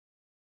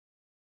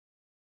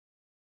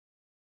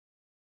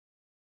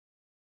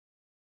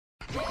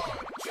Little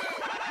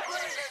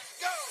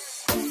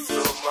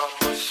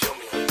mama, show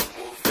me how you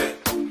move it.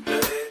 Go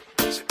ahead,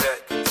 put your back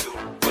into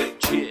it.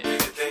 Do your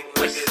thing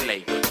like it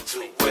ain't nothing to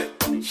it.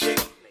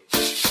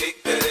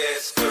 Shake that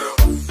ass, girl.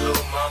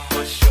 Little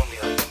mama, show me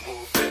how you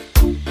move it.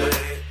 Go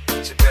ahead,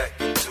 put your back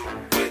into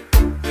it.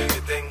 Do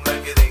your thing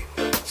like it ain't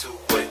nothing to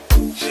it.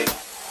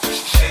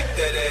 Shake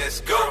that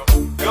ass, go,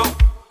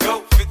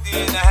 50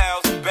 in the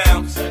house,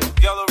 bounce.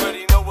 Y'all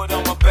already know what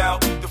I'm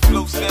about. The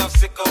flow sounds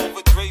sick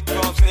over Dre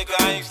drums, nigga.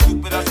 I ain't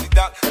stupid, I see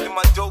Doc, then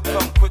my dough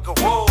come quicker.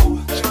 Whoa,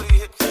 shorty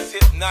hips is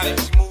hypnotic,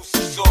 she moves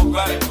so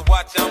erotic. To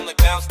watch, I'm like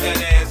bounce that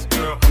ass,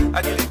 girl.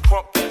 I get it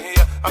crump in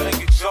here, I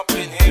make it jump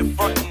in here,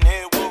 front in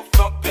here, we'll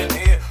thump in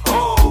here.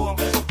 Oh, I'm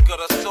so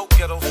gutter, so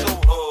ghetto,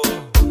 so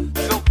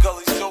so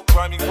gully, so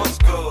grimy, what's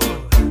good?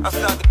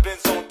 Outside the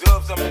Benz on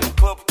dubs, I'm in the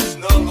club with the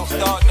snug. Don't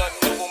start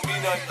nothing, it won't be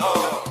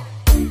nothing.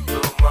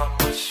 Little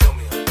mama, show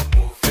me how you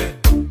move it.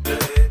 Go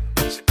ahead,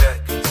 put your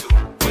back into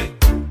it.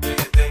 Do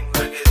your thing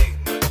like it ain't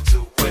nothing to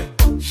it.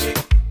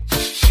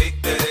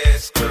 Shake that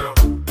ass, girl.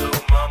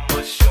 Little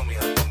mama, show me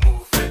how you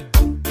move it.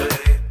 Go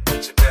ahead,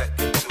 put your back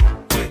into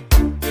it.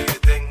 Do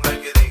your thing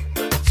like it ain't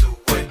nothing to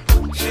it.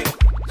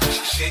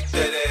 Shake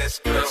that ass,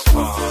 girl. Let's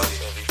party,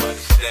 everybody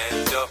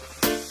stand up.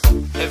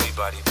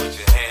 Everybody put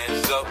your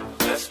hands up.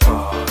 Let's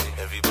party,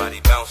 everybody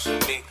bounce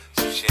with me.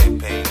 Some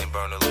champagne and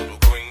burn a little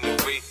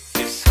greenery.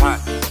 It's hot.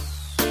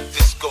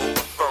 Disco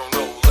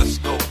Inferno, let's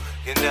go.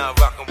 You're now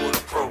rockin' with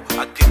a pro.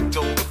 I get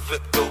dough to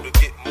flip dough to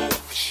get more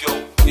for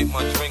show. Get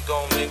my drink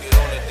on, nigga,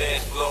 on the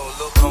dance floor.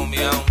 Look, homie,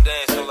 I don't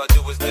dance, all I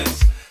do is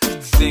this.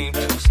 It's the same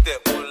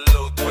two-step with a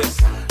little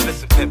twist.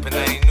 Listen, pimpin',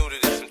 I ain't new to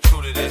this, I'm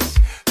true to this.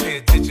 Pay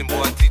attention,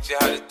 boy, I teach you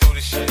how to do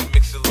this shit.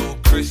 Mix a little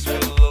Chris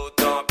with a little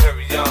Don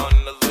Perignon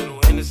and a little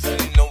Hennessy,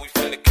 you know we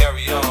finna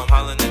carry on.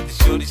 Hollin' at the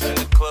shorties in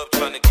the club,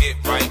 tryna get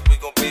right. We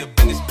gon' be up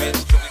in this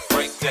bitch till we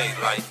break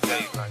daylight.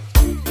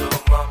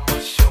 Little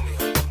mama, show me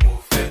how you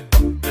move it.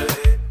 Go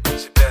ahead, put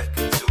your back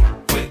into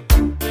it.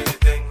 Do your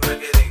thing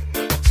like it ain't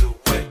nothing to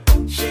it.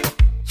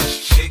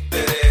 Shake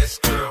that ass,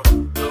 girl.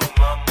 Little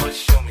mama,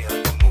 show me how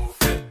you move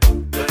it.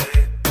 Go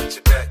ahead, put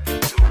your back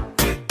into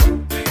it.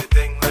 Do your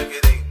thing like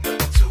it ain't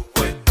nothing to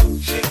it.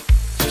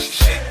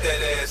 Shake that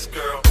ass,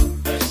 girl.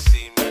 You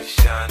see me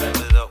shining,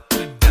 lit up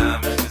with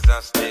diamonds, 'cause I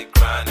stay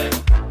grinding.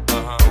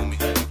 Homie,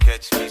 you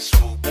catch me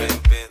swooping,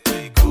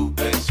 Bentley,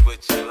 cooping,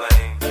 switching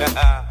lanes.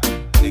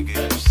 Nigga,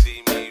 you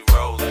see me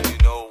rolling, you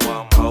know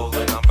I'm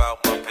holding. I'm about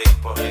my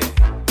paper, yeah.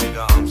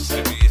 Nigga, I'm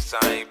serious, I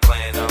ain't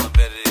playing. I'm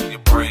better than your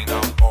brain,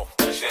 I'm off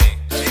the chain.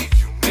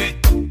 G-Unit,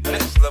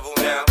 next level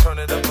now, turn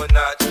it up a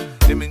notch.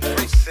 Them and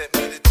Dre sent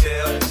me to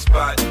jail, the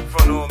spot.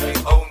 Front on me,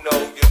 oh no,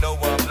 you know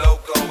I'm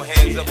loco.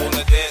 Hands up on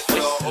the dance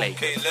floor,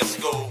 okay, let's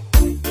go.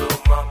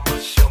 Little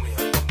mama, show me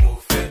how you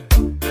move it.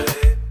 Go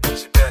ahead, put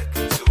your back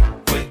into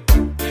it.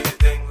 Do your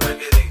thing like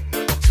it ain't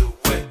nothing to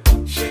it.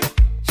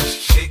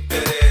 Shake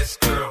that ass,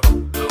 girl.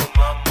 Little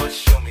mama,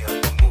 show me how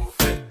you move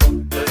it.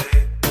 Go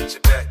ahead, put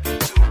your back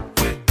into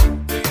it.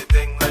 Do your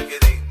thing like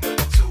it ain't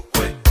nothing to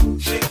it.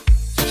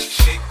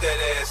 Shake that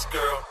ass,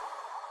 girl.